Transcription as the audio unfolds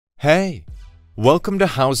Hey! Welcome to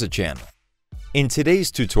How's It Channel. In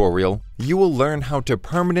today's tutorial, you will learn how to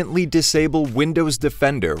permanently disable Windows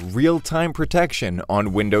Defender real-time protection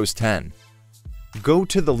on Windows 10. Go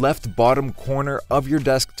to the left bottom corner of your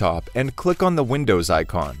desktop and click on the Windows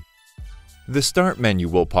icon. The Start menu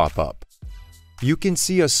will pop up. You can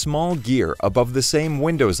see a small gear above the same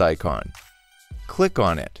Windows icon. Click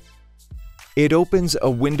on it. It opens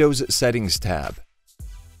a Windows Settings tab.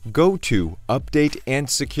 Go to Update and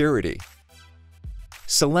Security.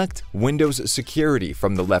 Select Windows Security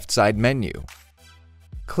from the left side menu.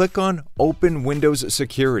 Click on Open Windows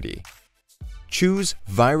Security. Choose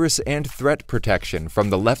Virus and Threat Protection from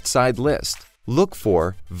the left side list. Look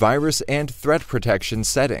for Virus and Threat Protection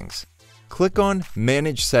Settings. Click on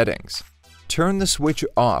Manage Settings. Turn the switch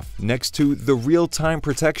off next to the Real-Time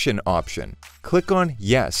Protection option. Click on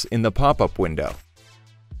Yes in the pop-up window.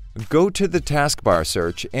 Go to the Taskbar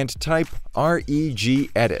search and type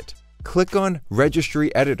regedit. Click on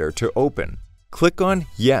Registry Editor to open. Click on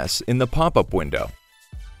Yes in the pop-up window.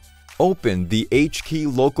 Open the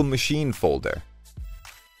HKey Local Machine folder.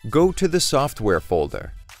 Go to the Software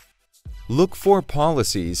folder. Look for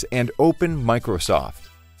Policies and open Microsoft.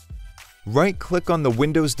 Right-click on the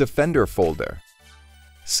Windows Defender folder.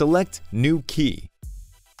 Select New Key.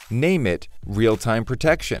 Name it Real-Time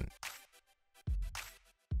Protection.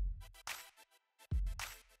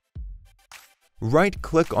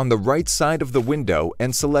 Right-click on the right side of the window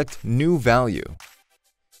and select New Value.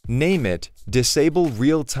 Name it Disable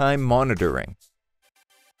Real-Time Monitoring.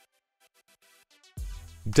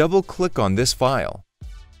 Double-click on this file.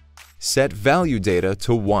 Set value data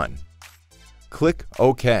to 1. Click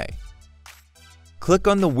OK. Click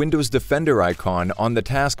on the Windows Defender icon on the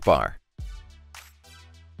taskbar.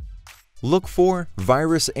 Look for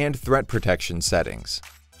Virus and Threat Protection Settings.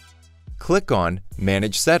 Click on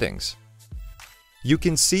Manage Settings. You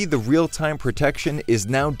can see the real-time protection is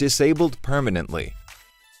now disabled permanently.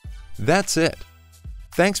 That's it.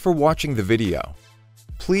 Thanks for watching the video.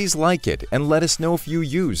 Please like it and let us know if you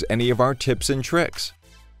use any of our tips and tricks.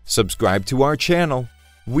 Subscribe to our channel.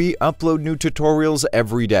 We upload new tutorials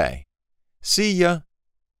every day. See ya!